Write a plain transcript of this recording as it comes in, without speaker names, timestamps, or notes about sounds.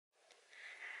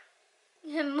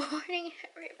Good morning,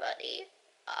 everybody.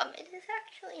 It is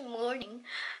actually morning.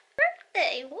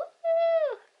 Birthday,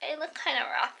 woo! I look kind of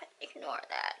rough. Ignore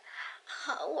that.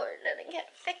 We're gonna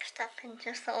get fixed up in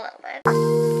just a little bit.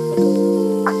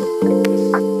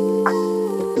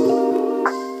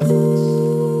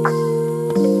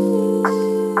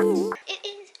 It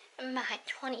is my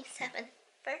 27th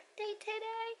birthday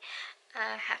today.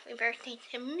 Happy birthday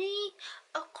to me.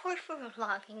 Of course, we're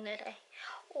vlogging today.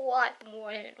 What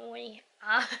more than we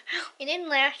did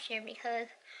last year, because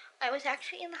I was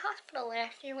actually in the hospital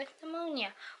last year with pneumonia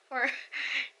for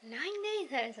 9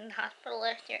 days. I was in the hospital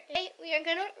last year. Today we are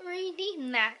gonna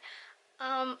redeem that.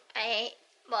 I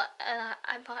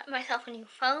bought myself a new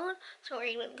phone, so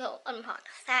we're gonna go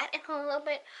unbox that in a little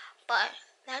bit, but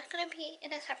that's gonna be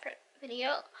in a separate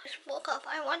video. Just woke up.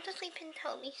 I want to sleep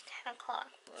until at least 10 o'clock.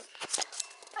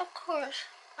 Of course,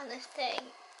 on this day,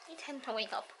 you tend to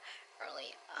wake up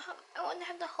early. I want to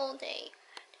have the whole day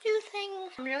to do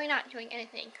things. I'm really not doing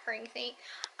anything crazy.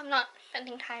 I'm not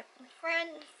spending time with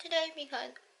friends today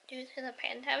because due to the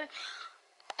pandemic,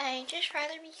 I just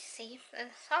rather be safe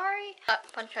than sorry. Got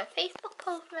a bunch of Facebook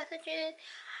post messages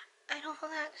and all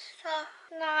that stuff.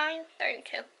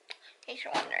 9:32, in case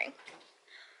you're wondering.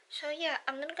 So yeah,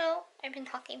 I'm gonna go. I've been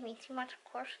talking way too much, of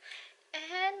course.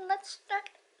 And let's start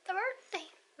the birthday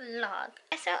vlog.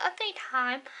 So update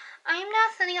time. I am now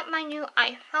setting up my new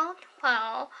iPhone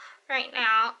 12 right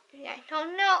now. Yeah, I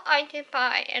don't know, I did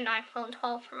buy an iPhone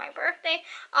 12 for my birthday.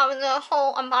 The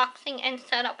whole unboxing and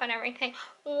setup and everything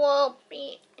will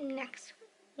be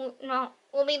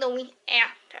will be the week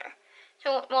after.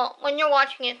 So, well, when you're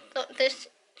watching it,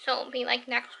 so it'll be like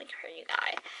next week for you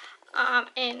guys.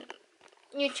 In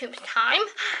YouTube's time,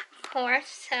 of course.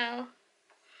 So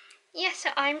yeah, so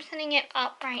I'm setting it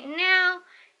up right now.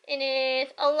 It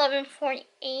is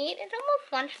 11:48. It's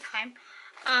almost lunchtime.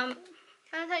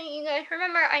 You guys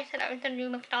remember I said I was gonna do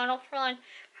McDonald's for lunch?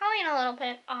 Probably in a little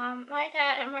bit. My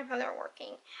dad and my brother are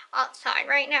working outside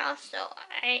right now, so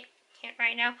I can't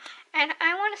right now. And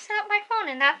I want to set up my phone,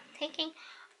 and that's taking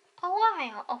a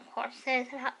while. Of course, there's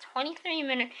about 23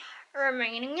 minutes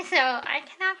remaining, so I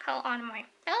cannot go on my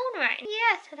phone right now.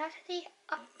 Yeah, so that's the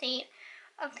update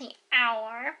of the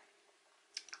hour.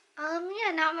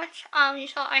 Yeah, not much. You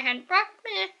saw I had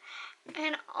breakfast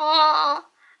and all.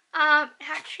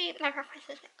 Actually, my breakfast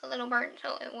is a little burnt,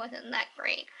 so it wasn't that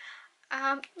great.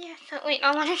 Yeah, so wait,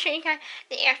 I want to show you guys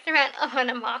the aftermath of an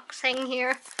unboxing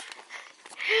here.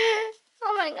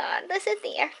 Oh my god, this is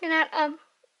the aftermath of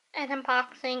an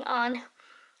unboxing on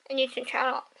a YouTube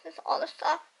channel. This is all the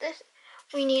stuff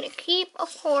we need to keep,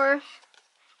 of course.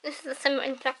 This is the SIM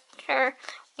injector.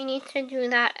 We need to do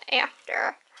that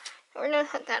after. So we're gonna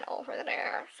put that over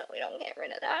there so we don't get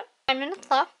rid of that. 5 minutes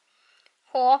left.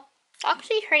 Cool. It's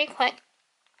actually pretty quick.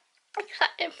 I'm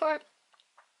excited for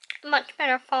a much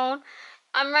better phone.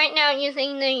 I'm right now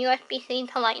using the USB-C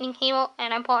to lightning cable,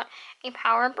 and I bought a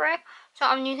power brick, so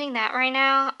I'm using that right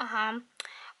now.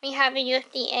 We have a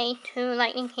USB-A to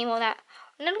lightning cable that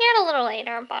we're gonna get a little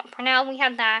later, but for now we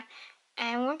have that,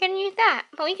 and we're gonna use that.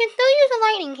 But we can still use a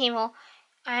lightning cable,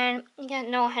 and you get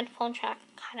no headphone jack.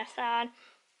 Kind of sad.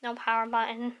 No power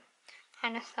button.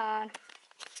 Kind of sad.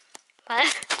 But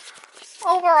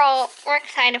overall, we're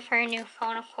excited for a new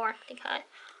phone, of course, because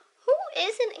who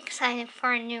isn't excited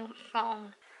for a new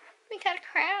phone? We got a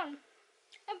crown.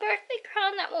 A birthday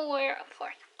crown that we'll wear, of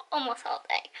course, almost all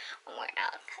day. We'll wear it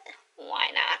out, because why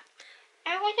not?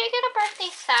 And we did get a birthday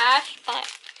sash, but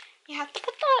you have to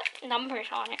put the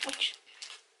numbers on it, which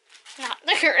is not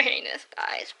the greatest,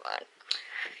 guys, but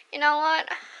you know what?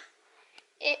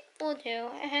 It will do.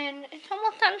 And it's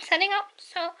almost done setting up,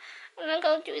 so I'm gonna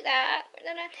go do that. We're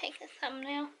gonna take a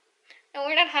thumbnail, and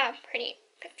we're gonna have pretty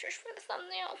pictures for the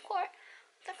thumbnail, of course,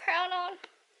 with the crown on.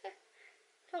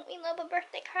 Don't we love a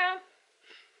birthday crown?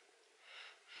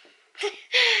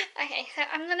 Okay, so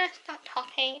I'm gonna stop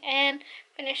talking and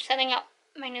finish setting up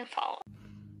my new phone.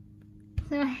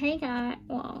 So hey guys,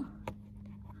 well,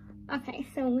 okay,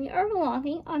 so we are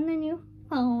vlogging on the new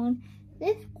phone.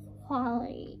 This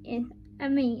quality is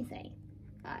amazing,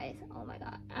 guys. Oh my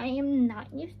god, I am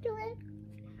not used to it.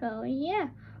 So yeah,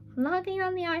 vlogging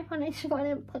on the iPhone. I just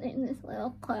wanted to put it in this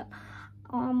little clip.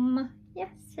 Yeah,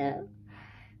 so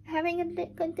having a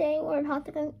good day. We're about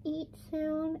to go eat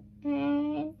soon,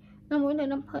 and then we're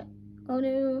gonna go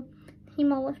to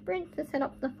T-Mobile Sprint to set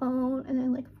up the phone, and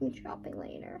then like food shopping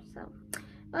later. So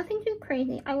nothing too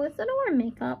crazy. I was gonna wear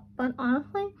makeup, but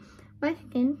honestly, my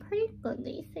skin's pretty good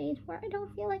these days where I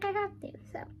don't feel like I have to.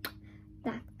 So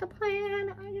that's the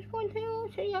plan. I just want to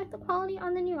show you guys the quality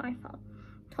on the new iPhone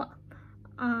 12.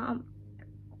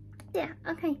 Yeah,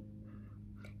 okay.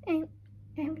 And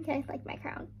I hope you guys like my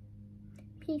crown.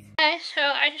 Peace. So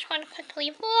I just want to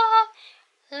quickly vlog.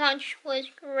 Lunch was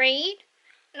great.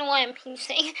 I don't know why I'm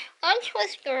piecing. Lunch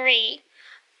was great.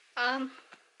 I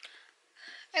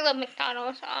love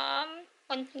McDonald's.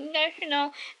 One thing you guys should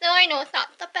know, though I know it's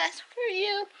not the best for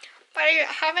you, but I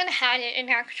haven't had it in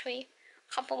actually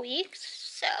a couple weeks,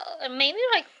 so maybe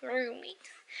like 3 weeks.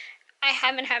 I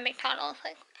haven't had McDonald's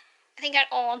like I think at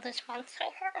all this month so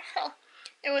far, so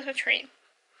it was a treat.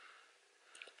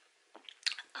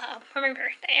 For my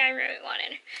birthday, I really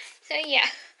wanted. So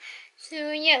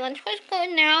yeah, lunch was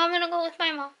good. Now I'm gonna go with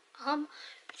my mom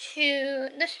to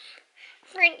the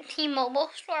Sprint T-Mobile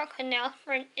store, because now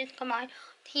Sprint is combined.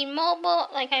 T-Mobile,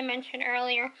 like I mentioned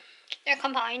earlier, they're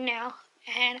combined now,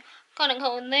 and I'm gonna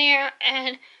go there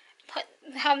and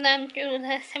have them do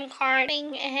the SIM card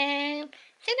thing and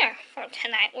dinner for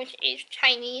tonight, which is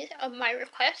Chinese of my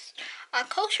request.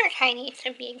 Kosher Chinese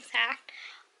to be exact.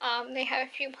 They have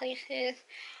a few places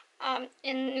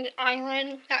in the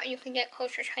island that you can get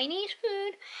kosher Chinese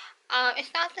food.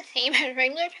 It's not the same as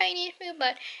regular Chinese food,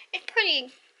 but it's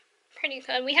pretty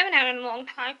good. We haven't had it in a long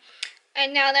time,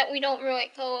 and now that we don't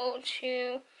really go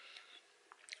to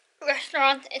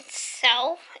restaurants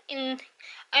itself, I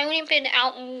only been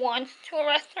out once to a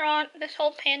restaurant this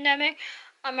whole pandemic.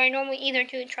 I normally either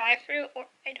do drive-through or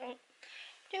I don't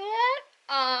do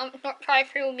that.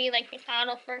 Drive-through would be like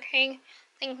McDonald's, Burger King,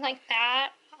 things like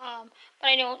that. But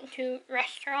I don't do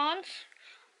restaurants.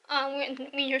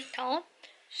 We just don't.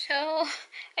 So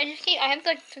I have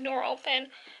like the door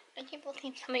open. I keep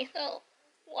looking at somebody to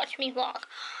watch me vlog.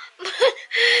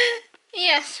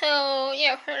 Yeah, so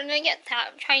yeah, we're gonna get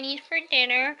that Chinese for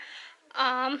dinner.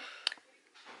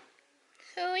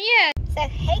 So yeah. So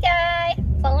hey guys,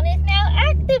 phone is now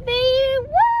activated.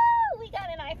 Woo! We got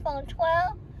an iPhone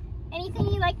 12. Anything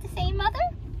you like to say, Mother?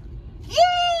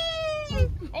 Yay!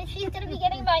 And she's gonna be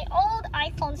getting my old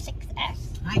iPhone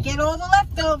 6S. I get all the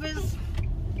leftovers.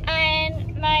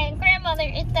 And my grandmother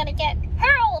is gonna get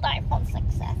her old iPhone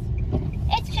 6S.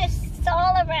 It's just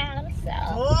all around, so.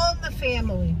 All in the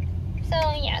family. So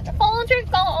yeah, the phones are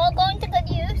all going to good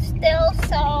use still,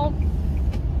 so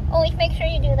always make sure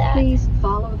you do that. Please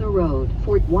follow the road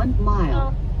for 1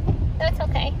 mile. Oh, that's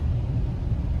okay.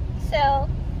 So,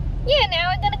 yeah, now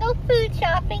we're gonna go food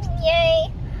shopping, yay.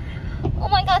 Oh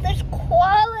my god, there's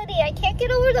quality. I can't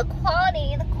get over the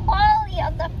quality. The quality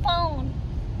of the phone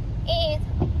is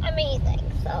amazing.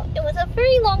 So, it was a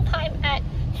very long time at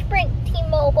Sprint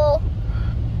T-Mobile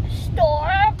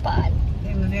store, but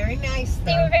They were very nice, though.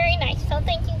 they were very nice. So,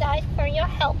 thank you guys for your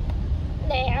help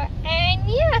there. And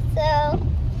yeah, so,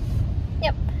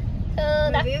 yep.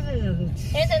 So,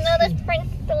 there's another Sprint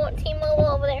store, T-Mobile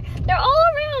over there. They're all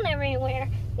around everywhere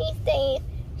these days.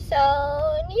 So,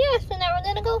 yeah, so now we're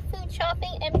gonna go food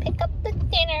shopping and pick up the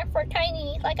dinner for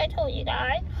Chinese, like I told you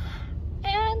guys.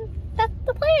 And that's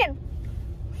the plan.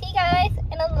 See you guys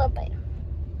in a little bit.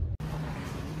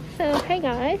 So, hey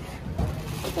guys,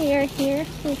 we are here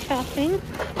food shopping.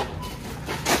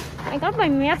 I got my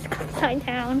mask upside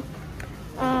down.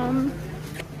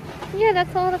 Yeah,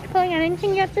 that's all that's going on.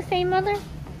 Anything you have to say, Mother,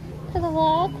 to the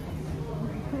vlog?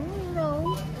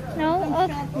 No. No? I'm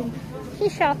shopping.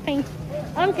 She's shopping.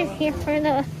 I'm just here for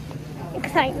the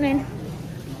excitement.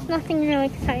 Nothing really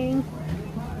exciting.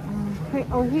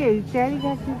 Oh, here, Daddy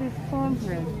got you this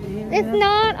cornbread. It's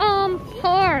not,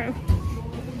 farm.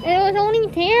 It was only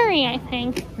dairy, I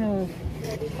think. No.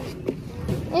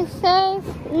 It says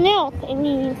milk it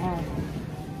needs.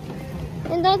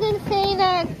 It doesn't say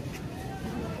that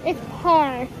it's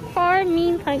par. Par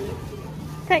means like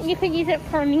that you could use it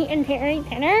for meat and dairy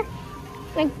dinner,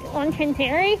 like lunch and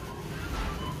dairy.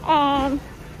 So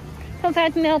if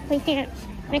that's milk, we can't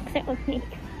mix it with meat.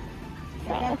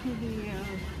 So.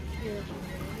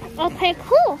 Okay,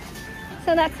 cool.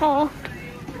 So that's all.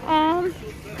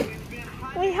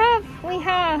 We have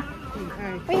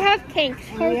cakes.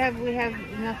 We have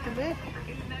enough of this?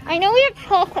 I know we have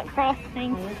chocolate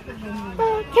frosting.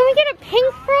 Can we get a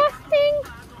pink frosting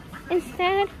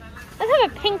instead? Let's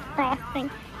have a pink frosting.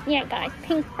 Yeah, guys,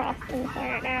 pink frosting is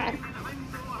where it at.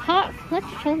 Hot. Let's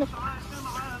show the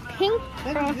pink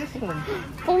frosting. This one?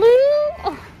 Blue.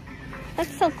 Oh,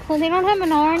 that's so cool. They don't have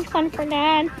an orange one for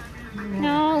Dad.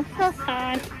 No, so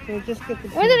sad. So just get the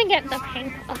pink. We're gonna get the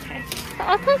pink. Okay. So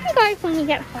I'll talk to you guys when we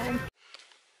get home.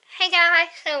 Hey guys,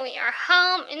 so we are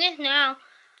home. It is now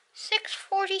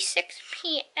 6:46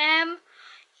 p.m.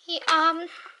 And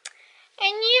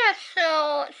yeah,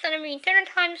 so it's gonna be dinner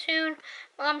time soon.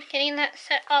 Mom's getting that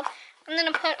set up. I'm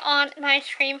gonna put on my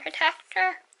screen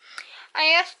protector.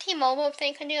 I asked T-Mobile if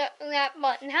they could do that,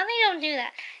 but now they don't do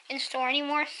that in store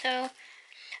anymore. So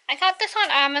I got this on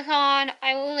Amazon.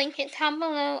 I will link it down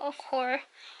below, of course.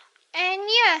 And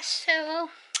yeah, so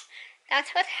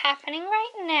that's what's happening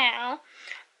right now.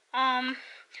 I'm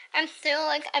still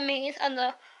like amazed at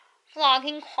the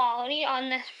vlogging quality on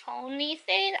this phone these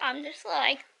days. I'm just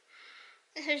like,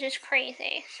 this is just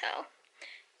crazy. So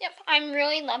yep, I'm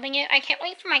really loving it. I can't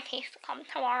wait for my case to come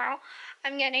tomorrow.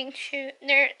 I'm getting to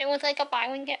there. It was like a buy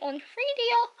one get one free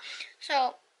deal,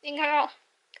 so the girl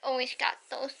always got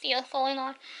those deals going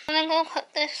on. I'm gonna go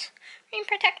put this screen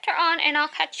protector on, and I'll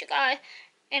catch you guys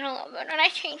in a little bit when I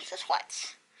change the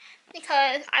sweats,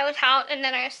 because I was out and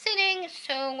then I was sitting.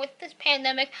 So with this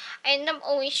pandemic, I end up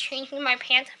always changing my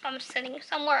pants if I'm sitting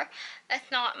somewhere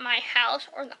that's not my house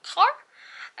or the car.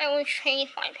 I always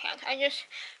change my pants. I just,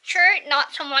 shirt,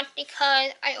 not so much,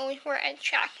 because I always wear a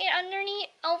jacket underneath,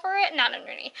 over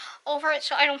it,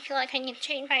 so I don't feel like I need to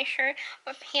change my shirt.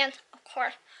 But pants, of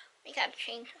course, we gotta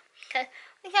change them, because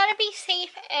we gotta be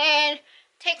safe and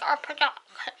take our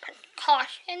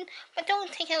precaution, but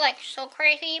don't take it like so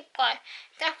crazy, but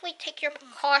definitely take your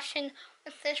precaution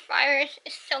with this virus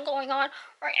is still going on.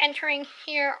 We're entering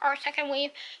here, our second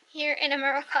wave here in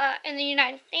America, in the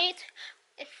United States.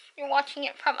 If you're watching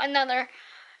it from another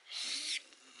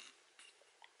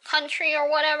country or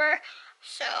whatever.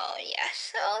 So yeah,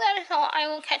 so that is all. I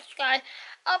will catch you guys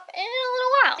up in a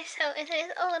little while. So it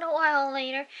is a little while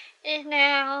later. It is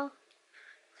now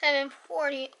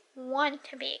 7:41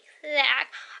 to be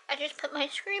exact. I just put my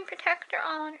screen protector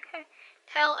on.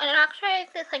 And it actually has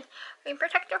this like screen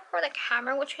protector for the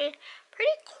camera, which is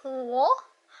pretty cool.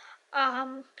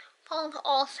 Phone's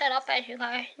all set up, as you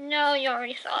guys know. You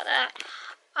already saw that.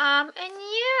 And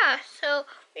yeah, so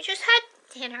we just had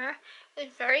dinner. It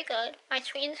was very good. My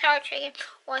sweet and sour chicken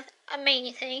was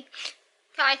amazing.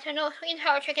 Guys, I know sweet and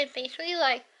sour chicken is basically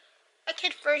like a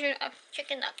kid's version of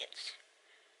chicken nuggets.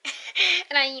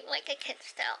 And I eat like a kid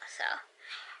still, so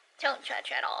don't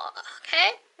judge at all,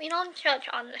 okay? We don't judge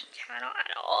on this channel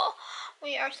at all.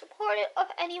 We are supportive of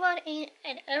anybody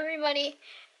and everybody,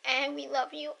 and we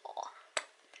love you all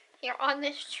here on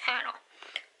this channel.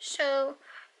 So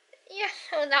yeah,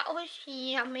 so that was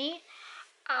yummy.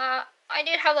 I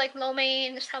did have like lo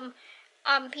mein and some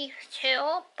beef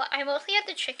too, but I mostly had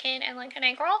the chicken and like an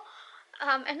egg roll.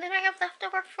 And then I have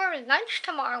leftover for lunch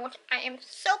tomorrow, which I am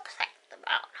so excited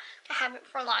about to have it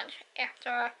for lunch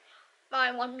after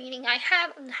my one meeting I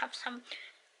have, and have some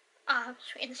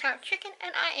sweet and sour chicken,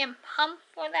 and I am pumped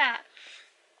for that.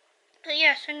 So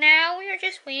yeah, so now we are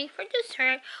just waiting for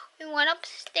dessert. We went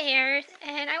upstairs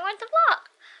and I went to vlog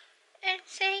and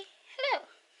say hello.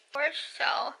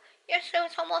 So yeah, so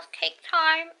it's almost cake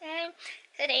time, and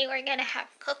today we're gonna have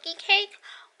cookie cake,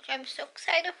 which I'm so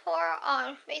excited for.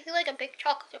 Basically like a big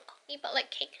chocolate cookie, but like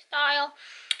cake style.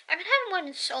 I haven't had one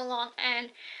in so long,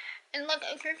 and in like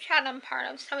a group chat I'm part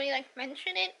of, somebody like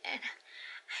mentioned it, and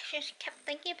I just kept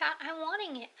thinking about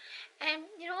wanting it. And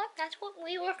you know what? That's what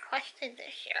we requested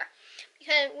this year,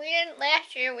 because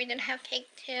last year we didn't have cake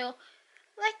till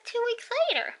like 2 weeks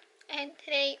later, and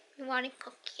today we wanted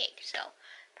cookie cake. So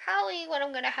probably what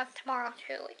I'm gonna have tomorrow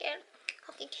too, again,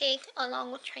 cookie cake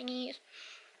along with Chinese.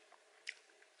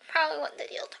 Probably what the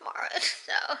deal tomorrow is.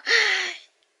 So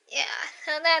yeah,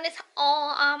 so that is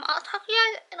all. I'll talk to you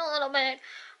guys in a little bit.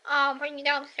 Bring you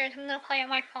downstairs. I'm gonna play on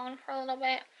my phone for a little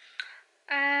bit.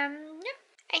 Yeah,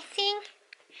 I think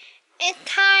it's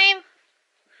time.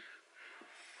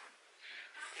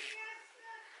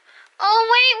 Oh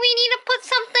wait, we need to put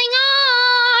something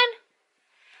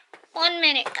on. 1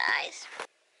 minute, guys.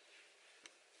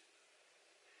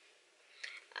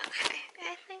 Okay,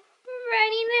 I think we're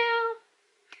ready now.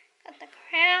 Got the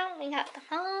crown, we got the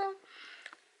phone.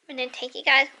 I'm gonna take you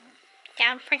guys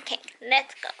down for cake.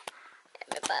 Let's go,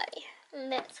 everybody.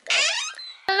 Let's go.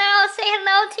 Hello, say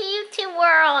hello to YouTube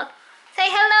world. Say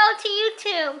hello to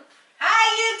YouTube. Hi,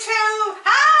 YouTube.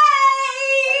 Hi.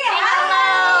 Say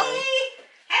hello.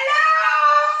 Hello.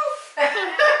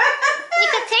 You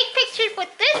can take pictures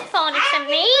with this phone. It's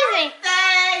amazing.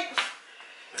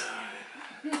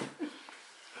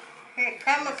 Here,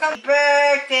 come.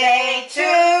 Birthday to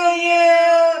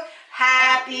you.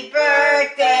 Happy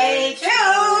birthday to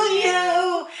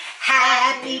you.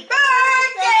 Happy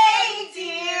birthday,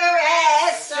 dear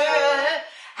Esther.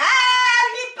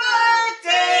 Happy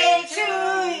birthday to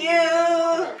you.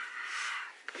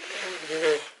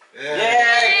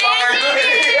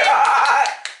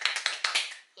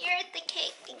 Here's the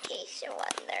cake in case you're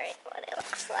wondering what it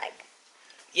looks like.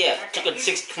 Yeah, took it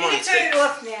 6 Turn months. it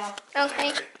off now.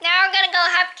 Okay, now we're gonna go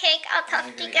have cake. I'll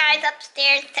talk to you guys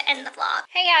upstairs to end the vlog.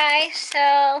 Hey guys,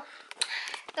 so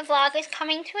the vlog is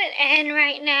coming to an end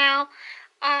right now.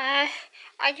 I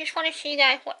I just want to show you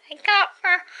guys what I got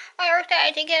for my birthday.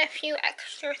 I did get a few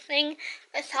extra things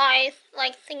besides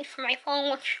like things for my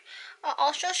phone, which I'll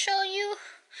also show you.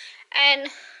 And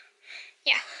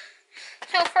yeah,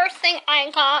 so first thing I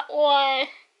got was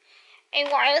a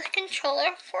wireless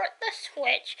controller for the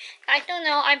Switch. I don't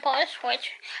know, I bought a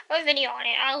Switch. I have a video on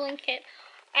it, I'll link it.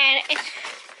 And it's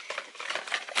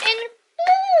in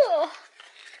blue.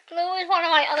 Blue is one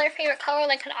of my other favorite colors,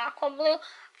 like an aqua blue.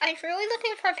 I was really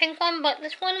looking for a pink one, but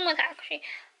this one was actually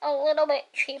a little bit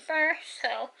cheaper,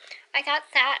 so I got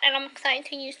that, and I'm excited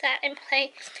to use that and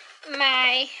play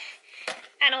my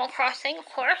Animal Crossing, of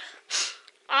course.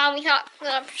 We got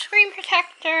the screen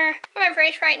protector for my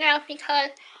brace right now because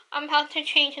I'm about to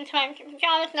change into my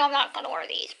pajamas. No, I'm not going to wear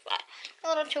these, but a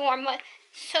little too warm, but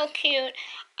so cute.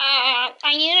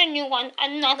 I need a new one,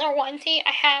 another onesie.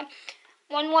 I have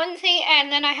one onesie,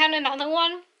 and then I had another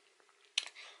one,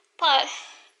 but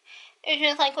it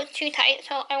just like was too tight,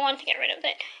 so I wanted to get rid of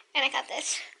it, and I got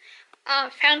this.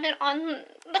 Found it on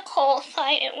the Kohl's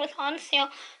site. It was on sale.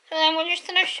 So then we're just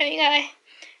gonna show you guys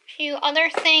a few other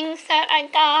things that I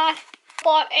got.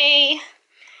 Bought a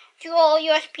dual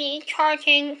USB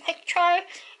charging quick charge.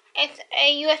 It's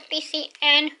a USB-C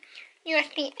and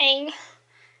USB-A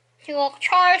dual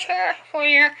charger for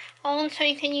your phone, so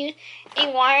you can use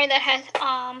a wire that has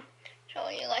show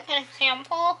you like an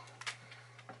example.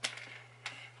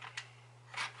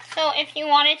 So if you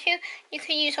wanted to, you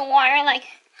could use a wire like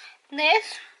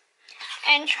this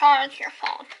and charge your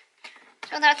phone.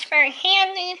 So that's very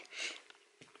handy.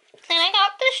 Then I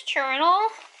got this journal.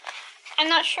 I'm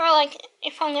not sure like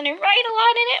if I'm gonna write a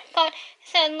lot in it, but it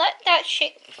said let that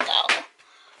shit go.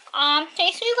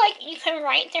 Basically like you can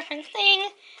write different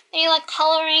things, maybe like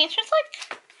coloring. It's just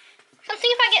like something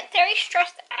if I get very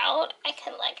stressed out, I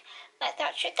can like let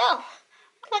that shit go.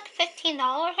 Like $15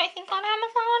 I think on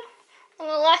Amazon.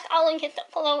 Nonetheless, I'll link it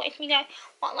below if you guys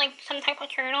want like some type of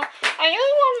journal. I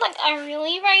really want like a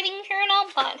really writing journal,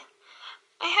 but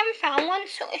I haven't found one.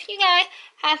 So if you guys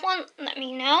have one, let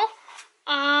me know.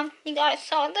 You guys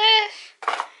saw this.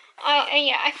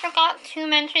 Yeah, I forgot to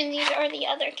mention these are the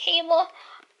other cable.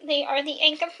 They are the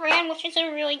Anchor brand, which is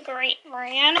a really great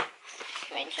brand.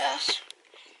 Let me just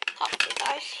pop you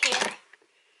guys here.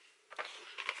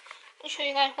 I'll show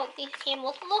you guys what these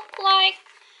cables look like.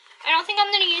 I don't think I'm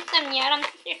going to use them yet. I'm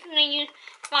just going to use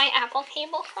my Apple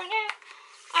cable for now.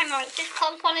 I might just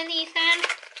plug one of these in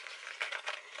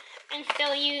and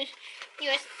still use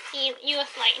US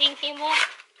Lightning cable.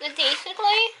 But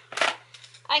basically,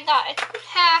 I got a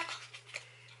 2-pack,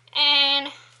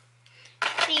 and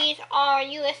these are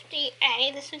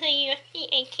USB-A. This is a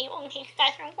USB-A cable in case you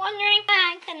guys are wondering.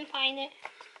 I couldn't find it.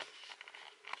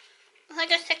 It's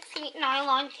like a 6-feet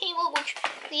nylon cable, which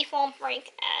these won't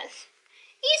break as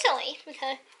easily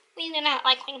because we do not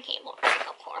like when cable break,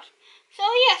 of course. So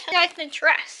yeah, so guys, the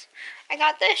dress. I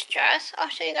got this dress. I'll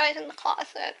show you guys in the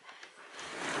closet.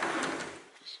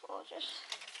 So we'll just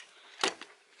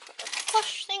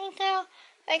push things down.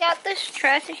 I got this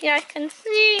dress, if you guys can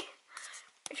see.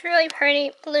 It's really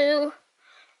pretty, blue.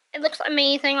 It looks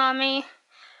amazing on me.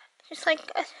 Just like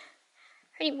a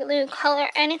pretty blue color,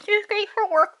 and it's just great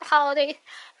for work holidays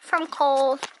from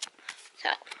Kohl's. So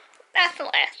that's the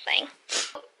last thing.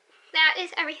 That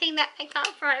is everything that I got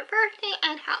for my birthday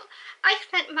and how I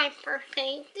spent my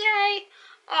birthday day.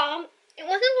 It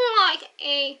wasn't like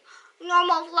a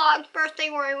normal vlog birthday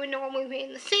where I would normally be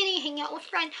in the city, hang out with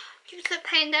friends. Due to the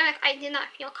pandemic, I did not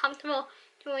feel comfortable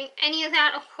doing any of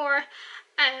that, of course.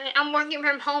 And I'm working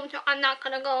from home, so I'm not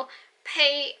gonna go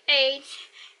pay a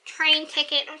train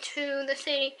ticket to the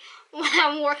city when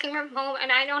I'm working from home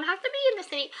and I don't have to be in the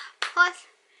city. Plus,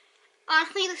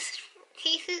 honestly, the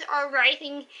cases are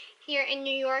rising here in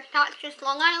New York, not just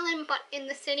Long Island, but in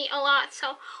the city a lot,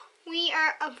 so we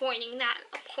are avoiding that,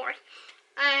 of course.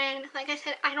 And like I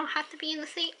said, I don't have to be in the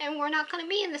city, and we're not going to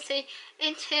be in the city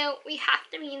until we have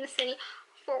to be in the city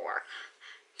for work.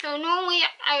 So normally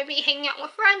I would be hanging out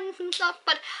with friends and stuff,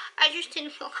 but I just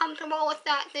didn't feel comfortable with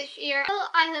that this year. So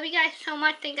I love you guys so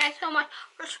much. Thank you guys so much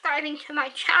for subscribing to my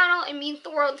channel. It means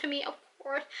the world to me, of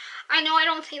course. I know I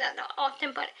don't say that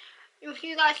often, but if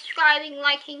you guys subscribing,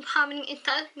 liking, commenting, it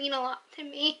does mean a lot to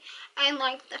me. And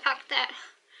like the fact that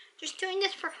just doing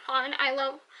this for fun, I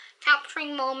love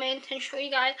capturing moments and show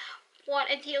you guys what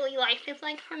a daily life is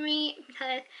like for me,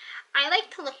 because I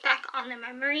like to look back on the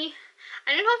memory.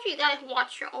 I don't know if you guys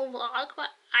watch your own vlog, but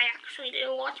I actually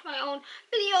do watch my own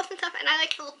videos and stuff, and I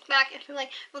like to look back and feel like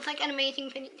it was like an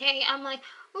amazing day. I'm like,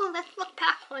 oh, let's look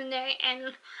back one day,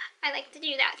 and I like to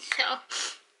do that. So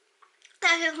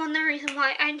that is one of the reasons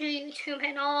why I do YouTube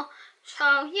and all.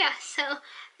 So yeah, so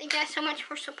thank you guys so much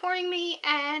for supporting me,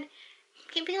 and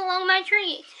keeping along my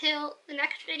journey till the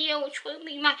next video, which will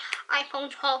be my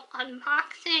iPhone 12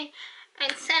 unboxing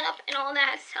and setup and all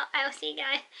that. So I will see you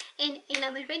guys in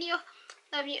another video.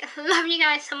 Love you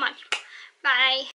guys so much. Bye.